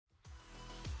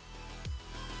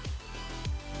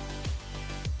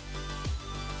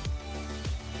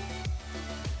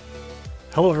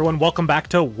Hello everyone, welcome back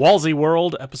to WallSE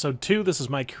World, Episode 2. This is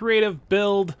my creative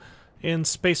build. In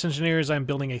Space Engineers, I'm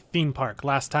building a theme park.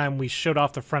 Last time we showed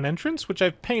off the front entrance, which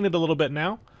I've painted a little bit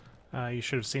now. You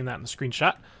should have seen that in the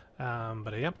screenshot.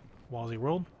 Yep, WallSE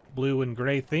World. Blue and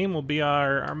gray theme will be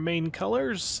our main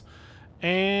colors.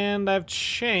 And I've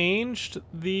changed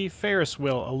the Ferris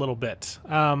wheel a little bit.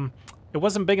 It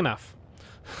wasn't big enough,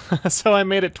 so I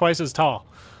made it twice as tall.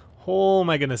 Oh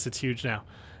my goodness, it's huge now.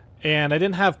 And I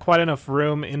didn't have quite enough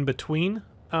room in between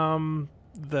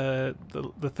the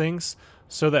things,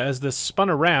 so that as this spun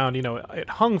around, you know, it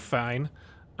hung fine,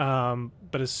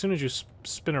 but as soon as you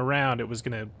spin around, it was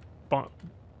going to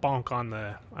bonk on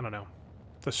the, I don't know,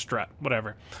 the strut,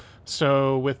 whatever.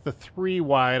 So with the 3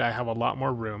 wide, I have a lot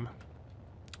more room.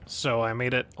 So I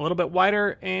made it a little bit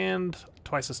wider and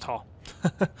twice as tall.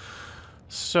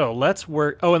 So let's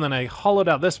work. Oh, and then I hollowed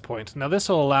out this point. Now this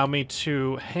will allow me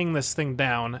to hang this thing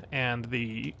down, and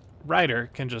the rider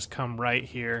can just come right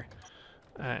here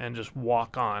and just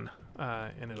walk on,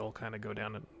 and it'll kind of go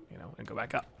down and, you know, and go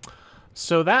back up.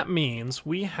 So that means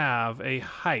we have a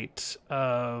height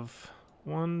of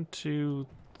 1, 2,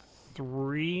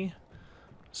 3.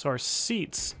 So our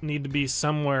seats need to be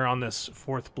somewhere on this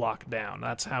 4th block down.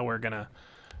 That's how we're gonna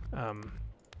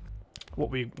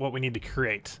what we need to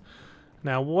create.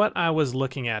 Now, what I was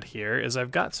looking at here is I've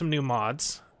got some new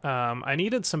mods. I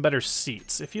needed some better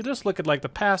seats. If you just look at like the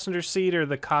passenger seat or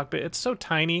the cockpit, it's so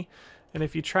tiny, and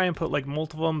if you try and put like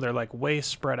multiple of them, they're like way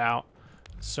spread out.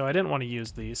 So I didn't want to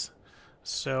use these.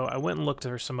 So I went and looked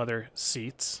for some other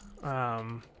seats.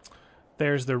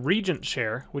 There's the Regent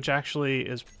chair, which actually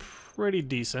is pretty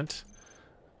decent.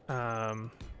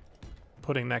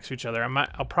 Putting next to each other.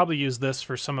 I'll probably use this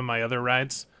for some of my other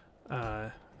rides.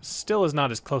 Still is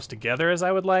not as close together as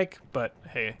I would like, but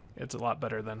hey, it's a lot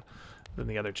better than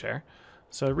the other chair.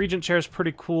 So the Regent chair is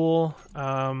pretty cool.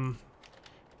 I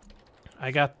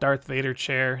got Darth Vader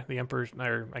chair, the Emperor's,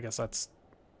 or I guess that's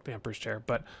the Emperor's chair,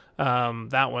 but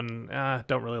that one,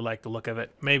 don't really like the look of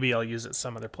it. Maybe I'll use it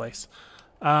some other place.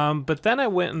 But then I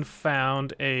went and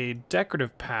found a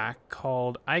decorative pack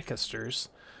called Icasters,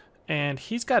 and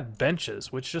he's got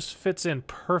benches, which just fits in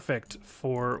perfect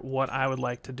for what I would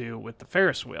like to do with the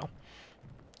Ferris wheel.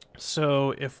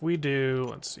 So if we do,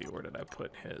 let's see, where did I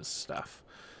put his stuff?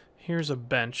 Here's a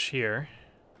bench here.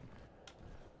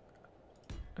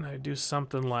 And I do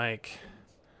something like,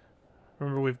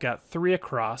 remember we've got 3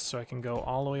 across, so I can go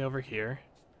all the way over here.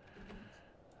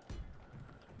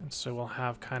 And so we'll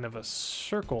have kind of a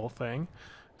circle thing.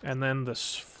 And then the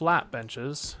flat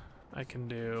benches, I can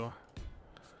do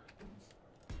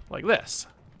like this.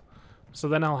 So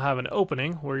then I'll have an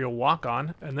opening where you'll walk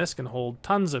on, and this can hold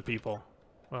tons of people.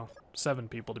 Well, 7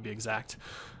 people to be exact.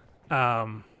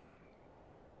 Or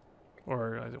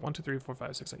is it 1, 2, 3, 4,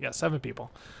 5, 6, 7? Yeah, 7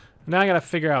 people. Now I gotta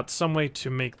figure out some way to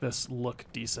make this look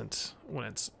decent when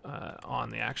it's on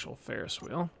the actual Ferris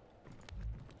wheel.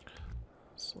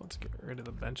 So let's get rid of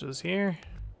the benches here.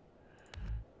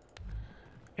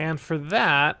 And for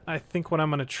that, I think what I'm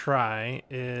gonna try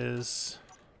is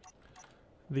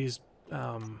these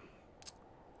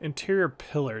interior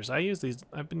pillars.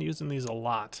 I've been using these a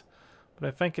lot, but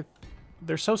I think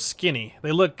they're so skinny.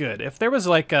 They look good. If there was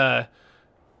like a,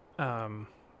 I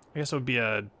guess it would be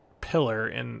a pillar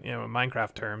in, you know,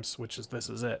 Minecraft terms, which is, this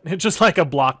is it. It's just like a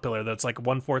block pillar that's like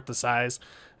 1/4 the size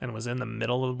and was in the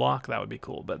middle of the block. That would be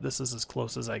cool, but this is as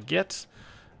close as I get.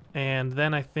 And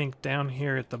then I think down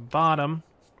here at the bottom,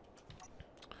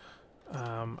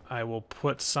 I will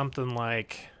put something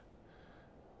like,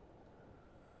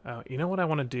 you know what I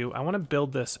want to do? I want to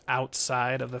build this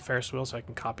outside of the Ferris wheel so I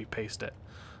can copy paste it.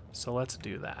 So let's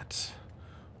do that.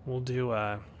 We'll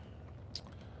do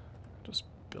just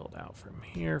build out from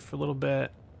here for a little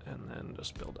bit, and then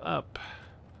just build up.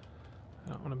 I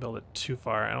don't want to build it too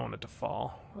far. I don't want it to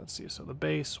fall. Let's see. So the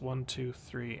base, 1, 2,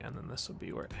 3, and then this will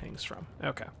be where it hangs from.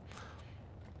 Okay.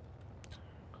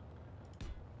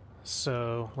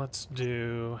 So let's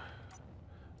do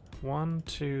 1,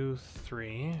 2,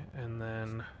 3, and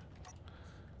then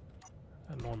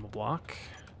a normal block,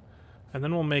 and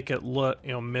then we'll make it look,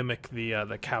 you know, mimic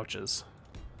the couches.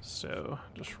 So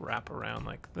just wrap around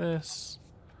like this.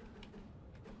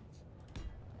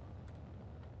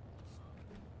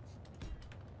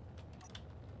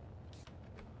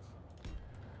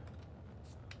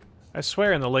 I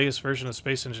swear in the latest version of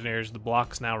Space Engineers, the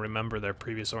blocks now remember their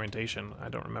previous orientation. I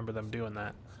don't remember them doing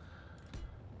that.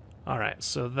 Alright,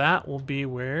 so that will be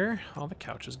where all the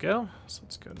couches go. So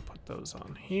let's go and put those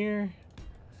on here.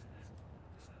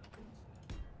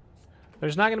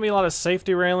 There's not going to be a lot of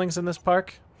safety railings in this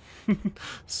park.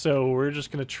 So we're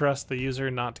just going to trust the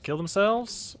user not to kill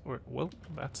themselves. Or, well,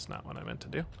 that's not what I meant to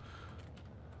do.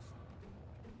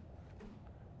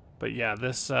 But yeah,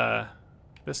 this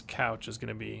couch is going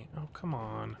to be, oh, come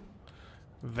on,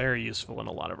 very useful in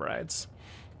a lot of rides.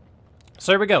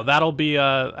 So there we go. That'll be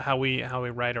how we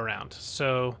ride around.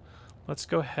 So let's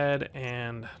go ahead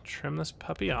and trim this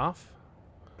puppy off.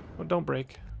 Oh, don't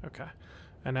break. Okay.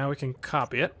 And now we can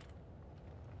copy it.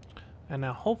 And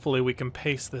now hopefully we can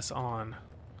paste this on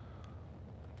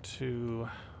to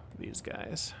these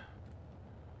guys.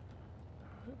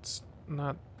 It's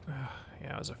not...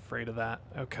 yeah, I was afraid of that.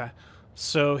 Okay.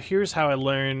 So here's how I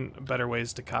learn better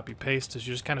ways to copy paste is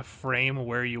you just kind of frame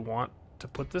where you want to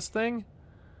put this thing.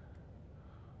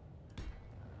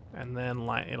 And then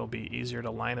it'll be easier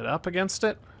to line it up against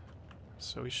it.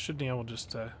 So we should be able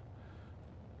just to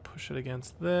push it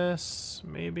against this,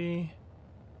 maybe.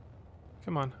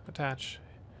 Come on, attach.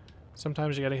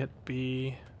 Sometimes you gotta hit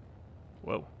B.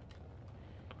 Whoa.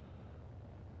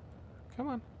 Come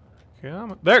on.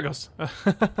 Come on. There it goes.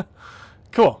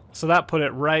 Cool. So that put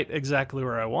it right exactly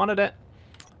where I wanted it.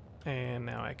 And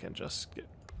now I can just get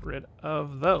rid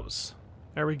of those.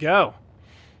 There we go.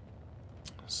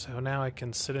 So now I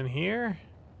can sit in here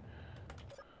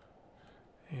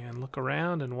and look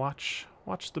around and watch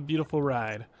the beautiful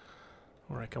ride.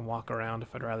 Or I can walk around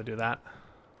if I'd rather do that.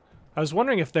 I was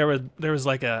wondering if there was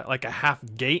like a half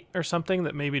gate or something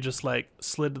that maybe just like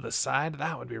slid to the side.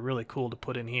 That would be really cool to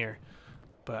put in here.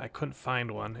 But I couldn't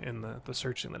find one in the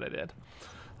searching that I did.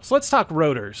 So let's talk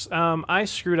rotors. I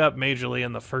screwed up majorly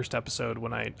in the first episode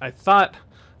when I thought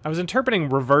I was interpreting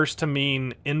reverse to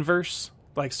mean inverse.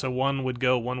 Like, so one would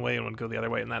go one way and one would go the other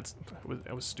way, and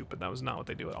it was stupid. That was not what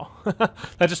they do at all.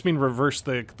 That just means reverse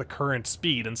the current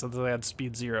speed, and since I had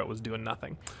speed 0, it was doing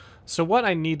nothing. So what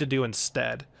I need to do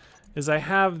instead is I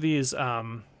have these,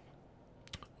 the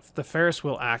Ferris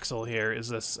wheel axle here is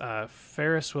this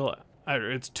Ferris wheel,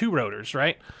 it's 2 rotors,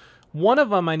 right? One of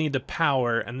them I need to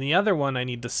power, and the other one I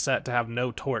need to set to have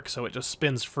no torque, so it just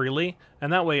spins freely,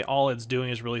 and that way all it's doing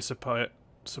is really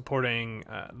supporting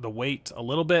the weight a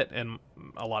little bit and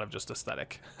a lot of just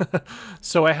aesthetic.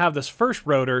 So I have this first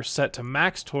rotor set to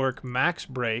max torque, max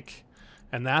brake,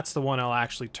 and that's the one I'll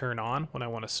actually turn on when I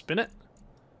want to spin it.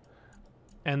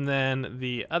 And then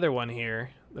the other one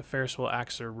here, the Ferris wheel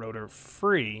axle rotor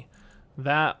free,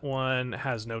 that one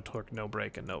has no torque, no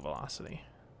brake, and no velocity.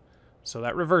 So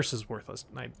that reverse is worthless.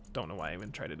 I don't know why I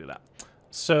even tried to do that.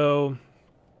 So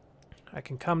I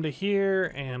can come to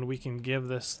here and we can give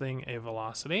this thing a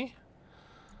velocity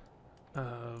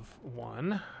of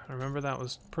 1. Remember that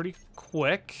was pretty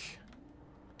quick.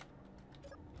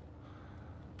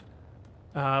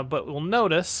 But we'll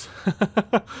notice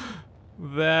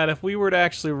that if we were to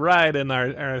actually ride in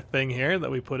our thing here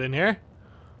that we put in here.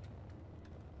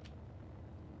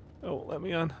 Oh, let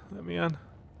me on. Let me on.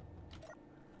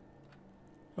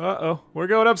 Uh-oh, we're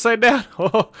going upside down.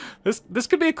 Oh, this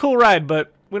could be a cool ride,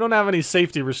 but we don't have any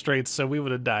safety restraints, so we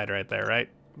would have died right there, right?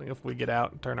 If we get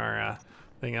out and turn our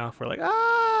thing off, we're like,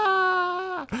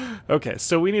 ah! Okay,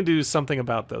 so we need to do something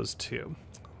about those two.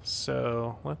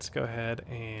 So let's go ahead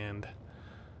and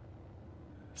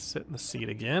sit in the seat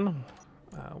again.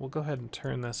 We'll go ahead and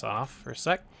turn this off for a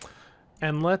sec.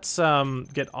 And let's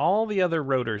get all the other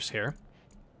rotors here.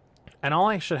 And all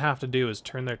I should have to do is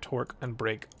turn their torque and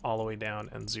brake all the way down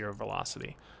and 0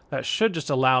 velocity. That should just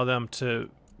allow them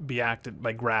to be acted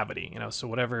by gravity, you know, so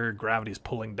whatever gravity is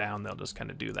pulling down, they'll just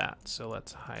kind of do that. So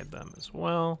let's hide them as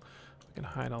well. We can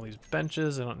hide all these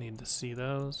benches. I don't need to see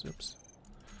those. Oops.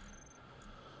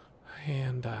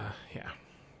 And yeah.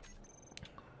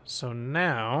 So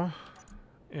now,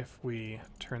 if we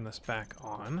turn this back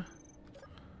on,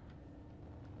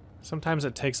 sometimes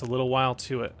it takes a little while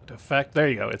to affect. There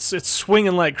you go. It's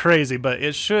swinging like crazy, but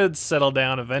it should settle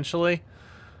down eventually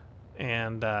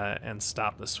and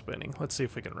stop the spinning. Let's see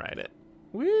if we can ride it.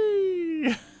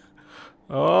 Whee!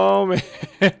 Oh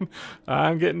man,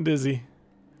 I'm getting dizzy.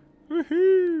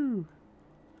 Woohoo!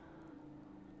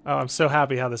 Oh, I'm so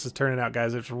happy how this is turning out,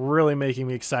 guys. It's really making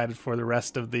me excited for the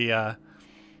rest of the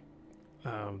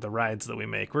rides that we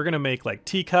make. We're gonna make like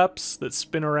teacups that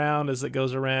spin around as it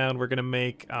goes around. We're gonna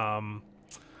make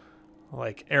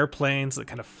like airplanes that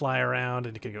kind of fly around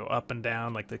and you can go up and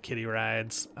down like the kiddie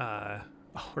rides.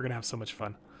 Oh, we're gonna have so much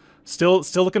fun. Still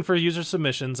looking for user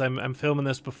submissions. I'm filming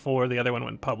this before the other one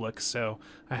went public, so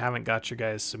I haven't got your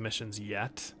guys' submissions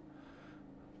yet.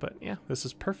 But yeah, this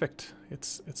is perfect.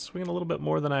 It's swinging a little bit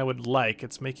more than I would like.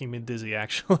 It's making me dizzy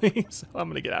actually, so I'm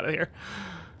gonna get out of here.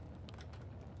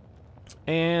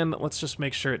 And let's just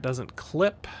make sure it doesn't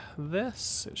clip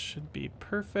this. It should be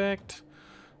perfect.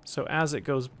 So as it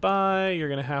goes by, you're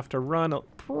going to have to run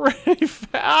pretty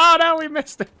fast. Oh, no, we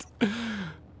missed it.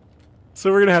 So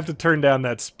we're going to have to turn down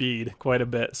that speed quite a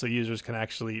bit so users can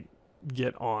actually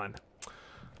get on.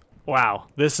 Wow,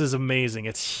 this is amazing.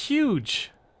 It's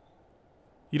huge.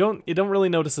 You don't really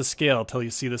notice the scale until you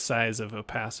see the size of a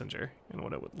passenger and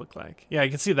what it would look like. Yeah, you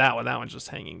can see that one. That one's just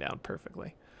hanging down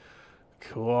perfectly.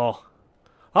 Cool.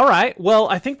 All right, well,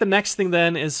 I think the next thing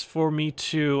then is for me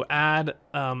to add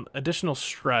additional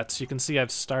struts. You can see I've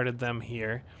started them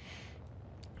here.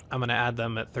 I'm going to add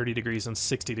them at 30 degrees and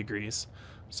 60 degrees.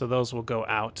 So those will go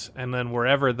out. And then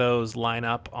wherever those line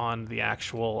up on the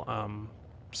actual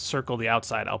circle, the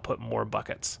outside, I'll put more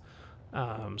buckets.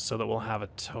 So that we'll have a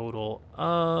total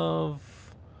of,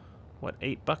 what,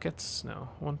 8 buckets? No,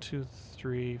 1, 2,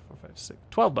 3, 4, 5, 6,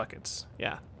 12 buckets.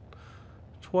 Yeah,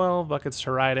 12 buckets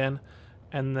to ride in.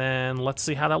 And then let's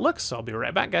see how that looks. So I'll be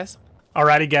right back, guys.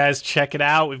 Alrighty, guys, check it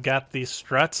out. We've got these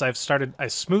struts. I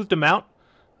smoothed them out.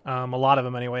 A lot of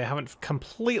them anyway. I haven't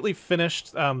completely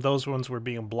finished. Those ones were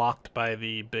being blocked by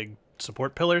the big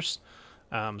support pillars.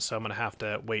 So I'm going to have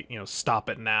to wait, stop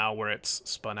it now where it's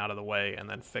spun out of the way and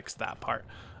then fix that part.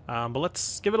 But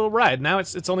let's give it a ride. Now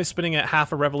it's only spinning at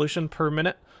half a revolution per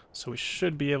minute. So we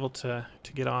should be able to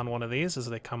get on one of these as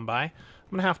they come by.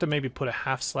 I'm going to have to maybe put a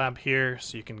half slab here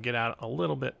so you can get out a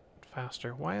little bit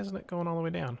faster. Why isn't it going all the way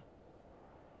down?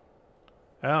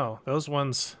 Oh, those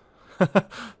ones...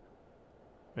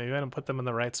 Maybe I didn't put them in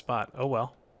the right spot. Oh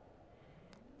well.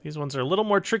 These ones are a little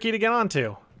more tricky to get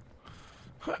onto.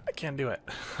 I can't do it.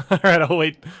 Alright, I'll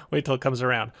wait till it comes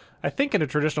around. I think in a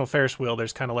traditional Ferris wheel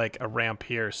there's kind of like a ramp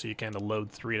here so you kind of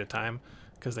load 3 at a time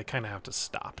because they kind of have to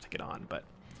stop to get on, but...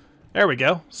 There we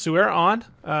go. So we're on.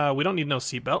 We don't need no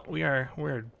seatbelt.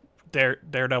 We're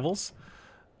daredevils.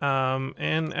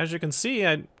 And as you can see,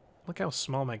 look how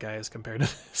small my guy is compared to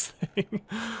this thing.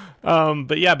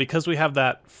 But yeah, because we have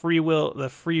that free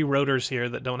rotors here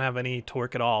that don't have any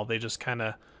torque at all, they just kind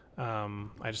of,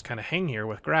 I just kind of hang here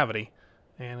with gravity,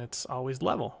 and it's always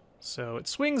level. So it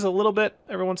swings a little bit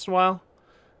every once in a while,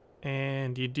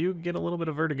 and you do get a little bit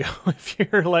of vertigo if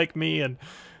you're like me and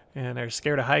are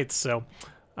scared of heights. So.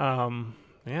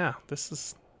 Yeah, this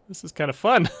is kind of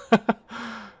fun.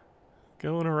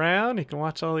 Going around, you can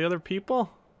watch all the other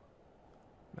people.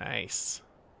 Nice.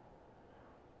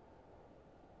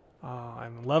 Oh,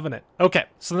 I'm loving it. Okay,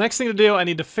 so the next thing to do, I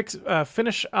need to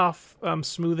finish off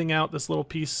smoothing out this little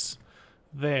piece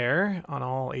there on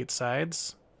all 8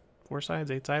 sides. 4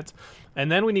 sides, 8 sides.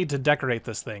 And then we need to decorate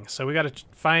this thing. So we got to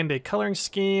find a coloring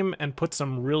scheme and put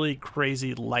some really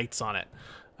crazy lights on it.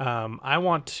 I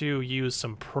want to use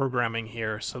some programming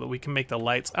here so that we can make the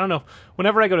lights. I don't know.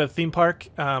 Whenever I go to a theme park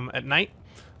at night,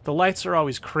 the lights are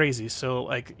always crazy. So,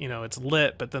 like, it's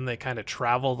lit, but then they kind of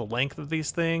travel the length of these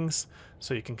things.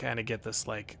 So you can kind of get this,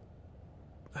 like,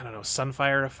 I don't know,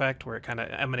 sunfire effect where it kind of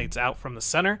emanates out from the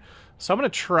center. So I'm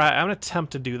going to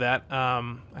attempt to do that.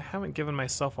 I haven't given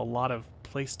myself a lot of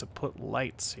place to put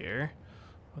lights here.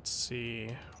 Let's see.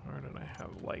 Where did I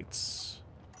have lights?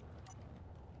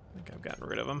 I think I've gotten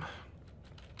rid of them.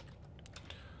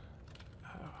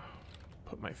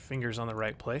 Put my fingers on the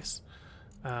right place.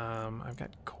 I've got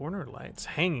corner lights,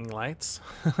 hanging lights.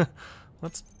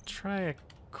 Let's try a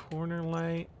corner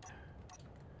light.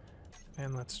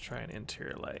 And let's try an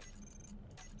interior light.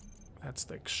 That's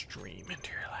the extreme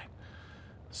interior light.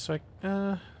 So,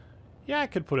 yeah, I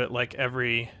could put it like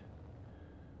every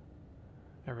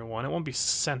one. It won't be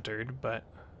centered, but...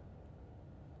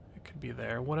 could be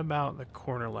there. What about the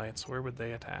corner lights? Where would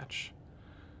they attach?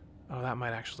 Oh, that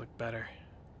might actually look better.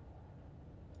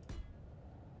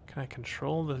 Can I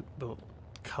control the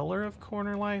color of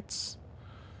corner lights?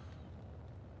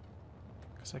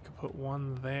 Because I could put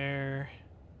one there.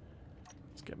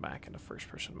 Let's get back into first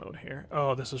person mode here.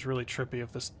 Oh, this is really trippy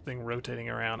with this thing rotating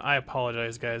around. I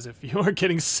apologize, guys, if you are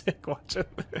getting sick watching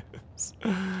this.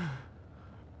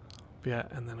 Yeah,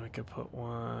 and then we could put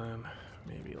one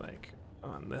maybe like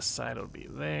on this side. It'll be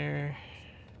there.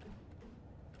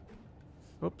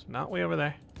 Oops, not way over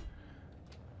there.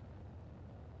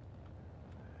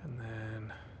 And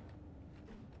then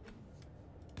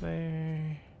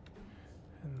there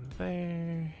and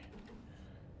there.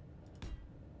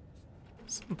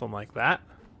 Something like that.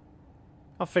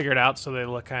 I'll figure it out so they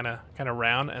look kind of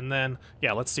round. And then,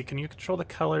 yeah, let's see. Can you control the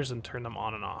colors and turn them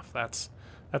on and off? That's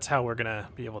how we're gonna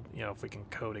be able to, if we can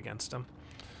code against them.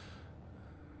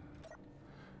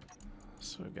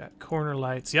 So we've got corner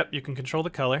lights. Yep, you can control the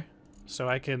color. So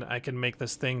I can make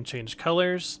this thing change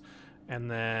colors,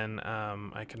 and then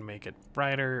I can make it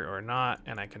brighter or not,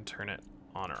 and I can turn it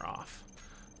on or off.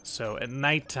 So at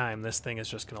nighttime, this thing is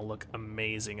just going to look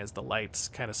amazing as the lights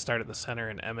kind of start at the center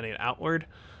and emanate outward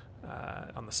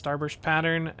on the starburst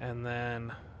pattern. And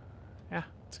then, yeah,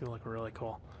 it's going to look really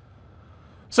cool.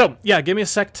 So, yeah, give me a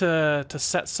sec to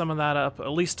set some of that up.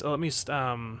 At least, let me...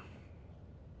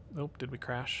 Nope, did we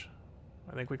crash?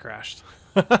 I think we crashed.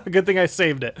 Good thing I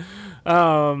saved it.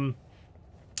 Yeah,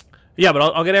 but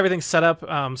I'll get everything set up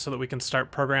so that we can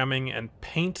start programming and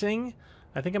painting.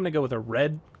 I think I'm going to go with a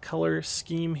red color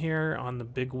scheme here on the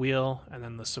big wheel, and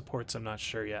then the supports I'm not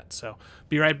sure yet. So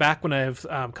be right back when I've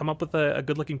come up with a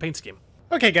good-looking paint scheme.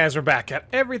 Okay, guys, we're back. Got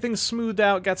everything smoothed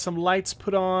out, got some lights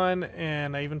put on,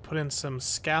 and I even put in some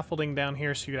scaffolding down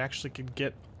here so you actually could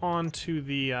get onto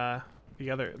the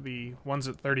ones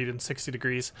at 30 and 60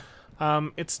 degrees.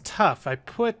 It's tough. I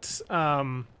put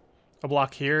a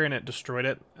block here and it destroyed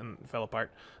it and fell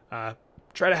apart.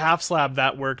 Try to half slab,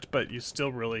 that worked, but you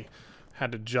still really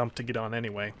had to jump to get on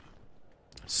anyway.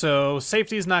 So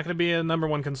safety is not going to be a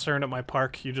 #1 concern at my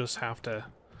park. You just have to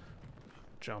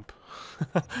jump.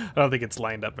 I don't think it's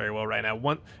lined up very well right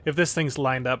now. If this thing's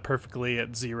lined up perfectly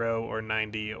at 0 or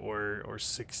 90 or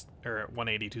 6 or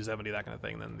 180, 270, that kind of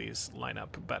thing, then these line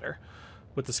up better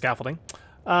with the scaffolding.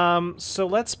 So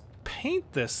let's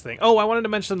paint this thing. Oh, I wanted to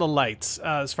mention the lights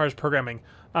as far as programming.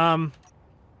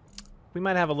 We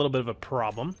might have a little bit of a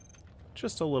problem.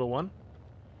 Just a little one.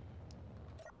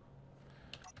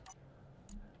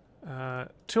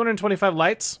 225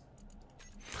 lights.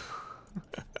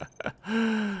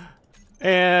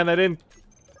 And I didn't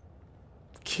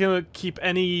keep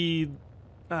any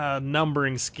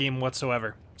numbering scheme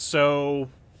whatsoever. So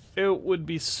it would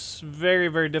be very,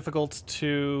 very difficult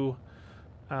to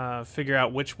figure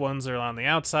out which ones are on the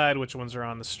outside, which ones are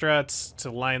on the struts,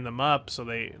 to line them up so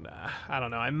they... I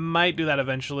don't know. I might do that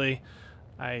eventually.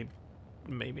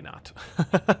 Maybe not.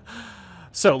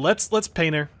 So let's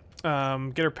paint her.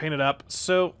 Get her painted up.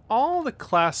 So all the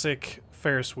classic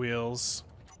Ferris wheels,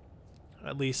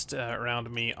 at least around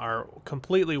me, are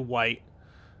completely white.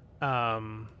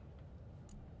 Let's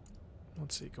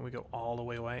see, can we go all the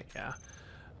way white? Yeah.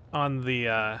 On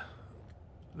the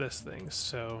this thing.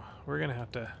 So we're gonna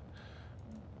have to...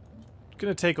 It's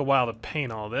gonna take a while to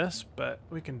paint all this, but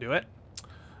we can do it.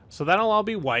 So that'll all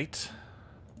be white.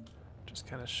 Just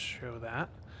kind of show that.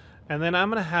 And then I'm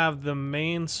gonna have the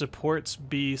main supports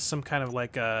be some kind of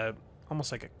like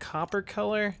almost like a copper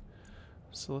color.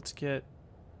 So let's get...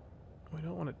 We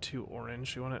don't want it too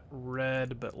orange. We want it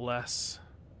red, but less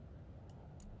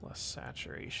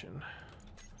saturation.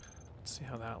 Let's see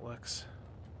how that looks.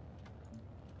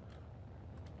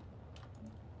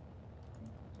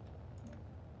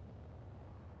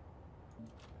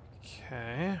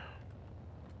 Okay.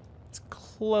 It's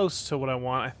close to what I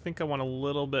want. I think I want a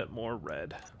little bit more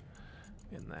red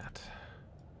in that.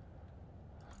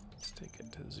 Let's take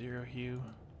it to 0 hue.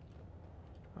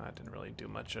 That didn't really do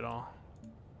much at all.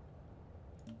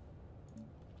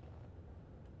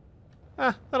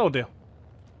 That'll do.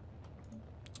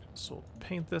 So we'll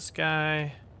paint this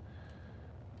guy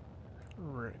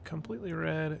completely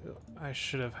red. I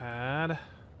should have had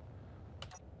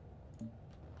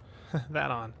that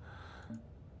on.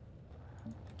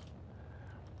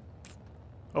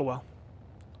 Oh well.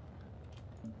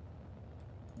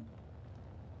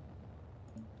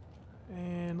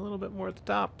 And a little bit more at the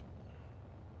top.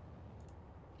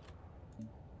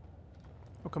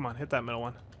 Oh, come on, hit that middle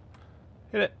one.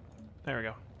 Hit it. There we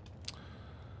go.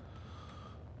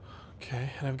 Okay,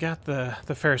 and I've got the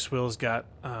Ferris wheel's got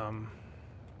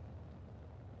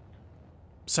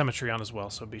symmetry on as well,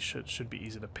 so should be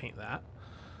easy to paint that.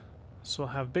 So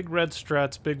we'll have big red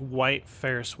struts, big white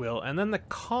Ferris wheel, and then the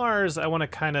cars I want to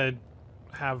kind of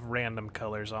have random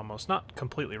colors almost. Not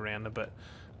completely random, but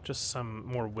just some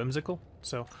more whimsical.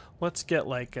 So let's get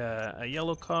like a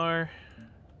yellow car.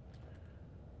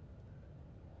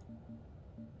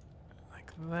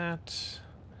 Like that.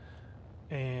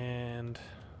 And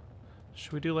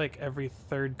should we do like every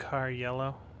third car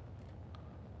yellow?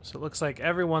 So it looks like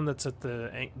everyone that's at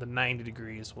the 90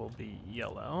 degrees will be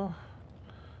yellow.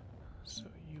 So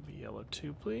you be yellow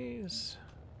too, please.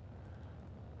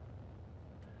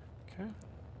 Okay.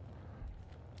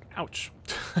 Ouch.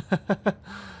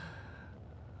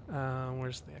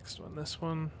 Where's the next one? This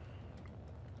one.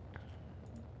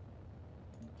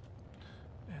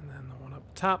 And then the one up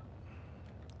top.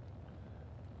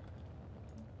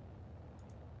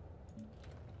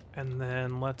 And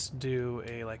then let's do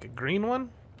like a green one.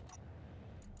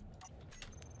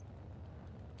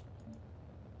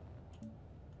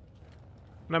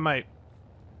 And I might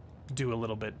do a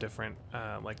little bit different,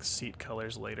 like seat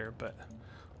colors later, but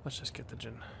let's just get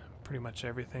pretty much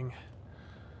everything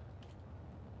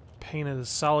painted a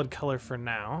solid color for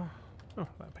now. Oh,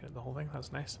 that painted the whole thing. That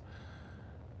was nice.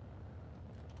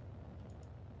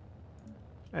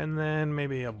 And then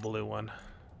maybe a blue one.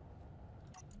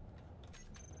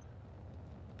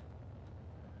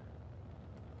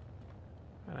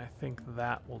 And I think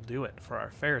that will do it for our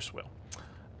Ferris wheel.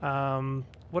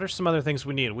 What are some other things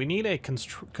we need? We need a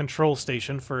control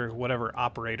station for whatever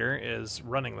operator is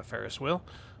running the Ferris wheel,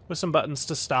 with some buttons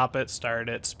to stop it, start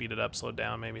it, speed it up, slow it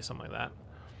down, maybe something like that.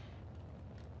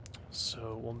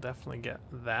 So we'll definitely get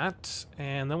that.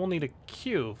 And then we'll need a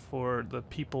queue for the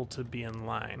people to be in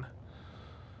line.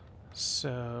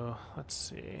 So let's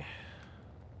see.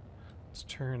 Let's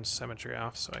turn symmetry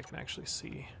off so I can actually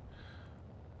see.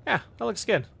 Yeah, that looks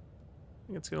good. I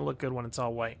think it's going to look good when it's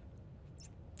all white.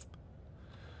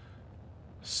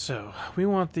 So we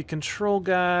want the control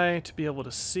guy to be able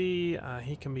to see.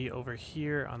 He can be over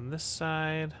here on this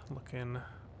side, looking.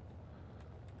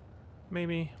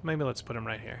 Maybe let's put him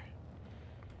right here.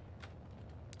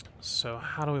 So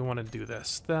how do we want to do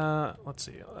this? Let's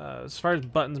see. As far as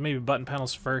buttons, maybe button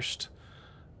panels first.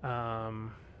 What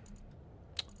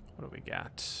do we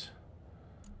got?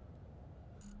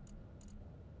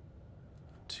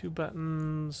 2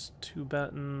 buttons, 2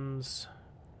 buttons.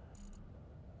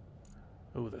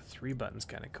 Oh, the 3 button's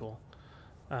kind of cool.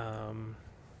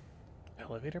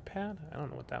 Elevator pad? I don't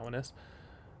know what that one is.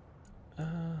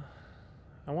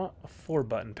 I want a 4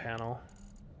 button panel.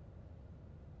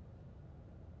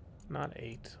 Not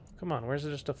 8. Come on, where's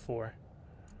it just a 4?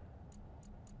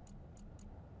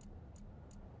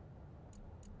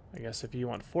 I guess if you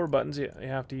want 4 buttons, you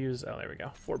have to use... Oh, there we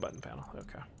go. 4 button panel.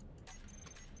 Okay.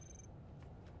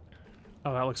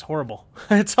 Oh, that looks horrible.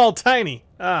 It's all tiny.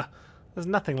 Ah, there's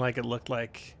nothing like it looked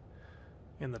like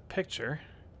in the picture.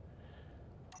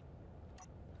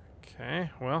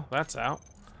 Okay, well, that's out.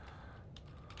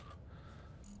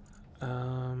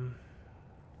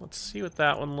 Let's see what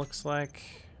that one looks like.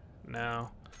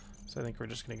 No. So I think we're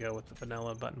just going to go with the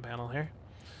vanilla button panel here.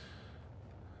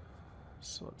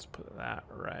 So let's put that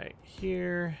right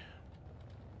here.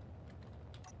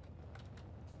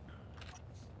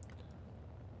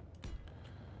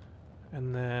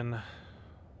 And then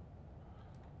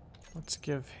let's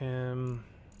give him,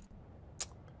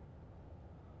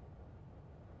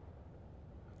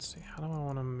 let's see, how do I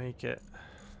want to make it?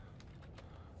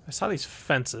 I saw these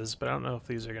fences, but I don't know if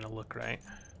these are going to look right.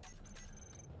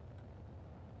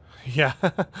 Yeah,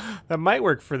 that might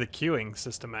work for the queuing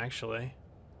system, actually.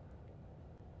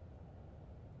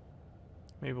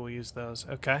 Maybe we'll use those.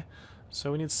 Okay.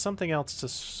 So we need something else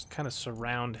to kind of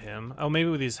surround him. Oh, maybe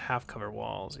with these half-cover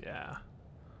walls. Yeah.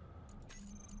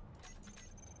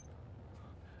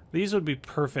 These would be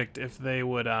perfect if they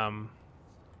would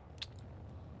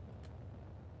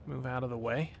move out of the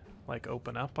way, like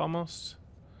open up almost.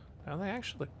 Now they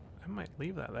actually, I might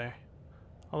leave that there.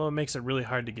 Although it makes it really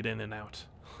hard to get in and out.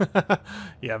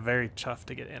 Yeah, very tough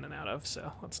to get in and out of,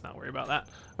 so let's not worry about that.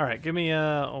 All right, give me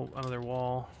another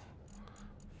wall.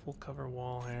 Full cover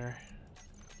wall here.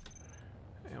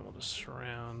 And we'll just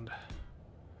surround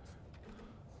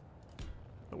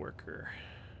the worker.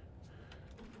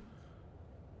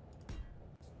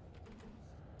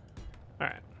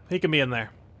 Alright, he can be in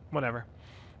there. Whatever.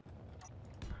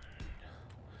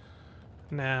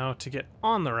 Now, to get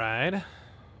on the ride,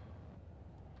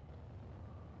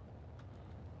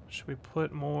 should we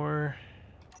put more...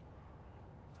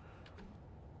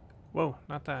 Whoa,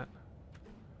 not that.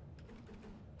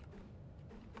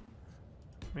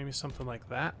 Maybe something like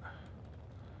that,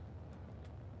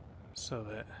 so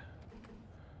that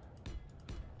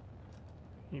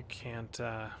you can't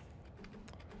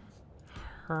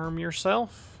harm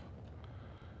yourself.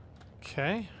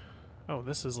 Okay. Oh,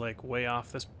 this is like way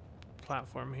off this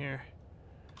platform here.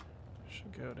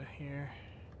 Should go to here.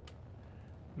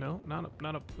 No, not up,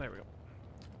 not up. There we go.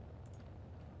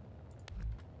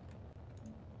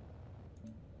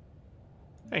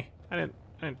 Hey, I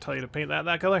didn't tell you to paint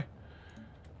that color.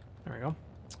 There we go.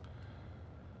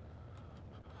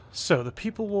 So the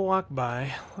people will walk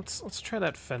by. Let's try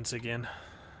that fence again.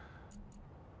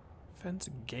 Fence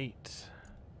gate.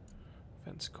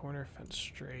 Fence corner, fence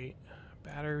straight.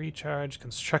 Battery recharge,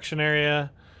 construction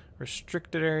area,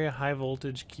 restricted area, high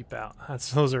voltage, keep out.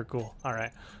 Those are cool. All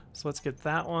right. So let's get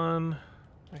that one.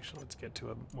 Actually, let's get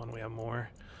to one we have more.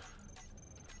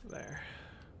 There.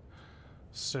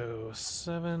 So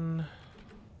 7.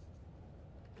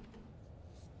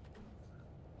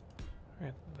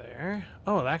 Right there.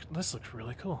 Oh, this looks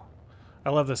really cool.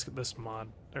 I love this mod,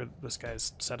 or this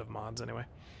guy's set of mods anyway.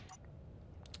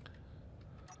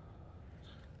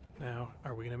 Now,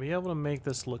 are we going to be able to make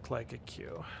this look like a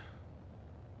queue?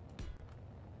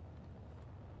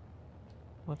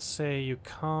 Let's say you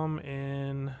come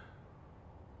in...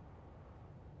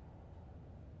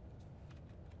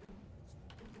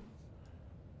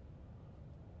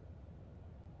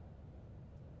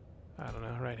 I don't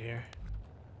know, right here.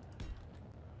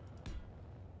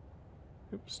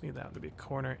 Oops, need that to be a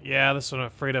corner. Yeah, this one I'm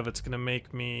afraid of. It's going to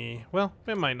make me... Well,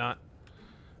 it might not.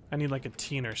 I need like a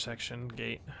T-intersection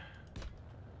gate.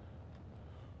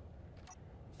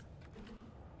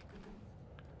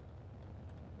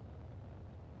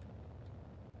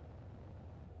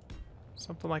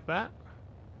 Something like that.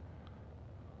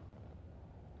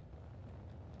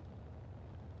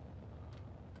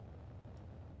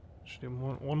 Should do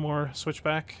one more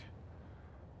switchback.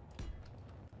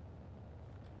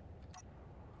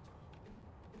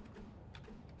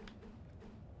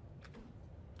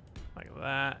 Like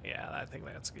that. Yeah, I think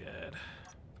that's good.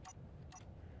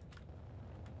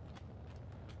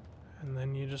 And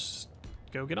then you just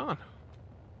go get on.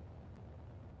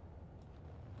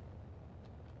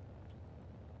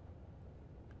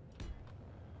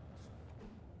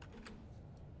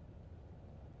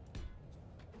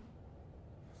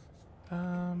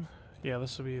 Yeah,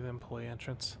 this will be the employee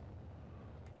entrance.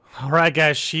 All right,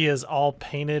 guys, she is all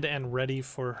painted and ready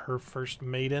for her first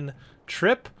maiden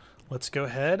trip. Let's go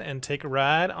ahead and take a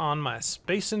ride on my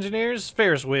Space Engineers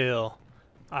Ferris Wheel.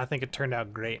 I think it turned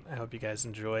out great. I hope you guys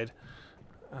enjoyed.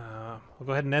 We'll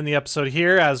go ahead and end the episode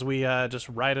here as we just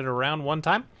ride it around one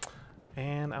time.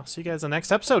 And I'll see you guys in the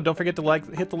next episode. Don't forget to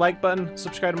hit the like button,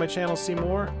 subscribe to my channel, see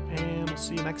more, and we'll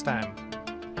see you next time.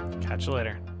 Catch you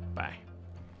later. Bye.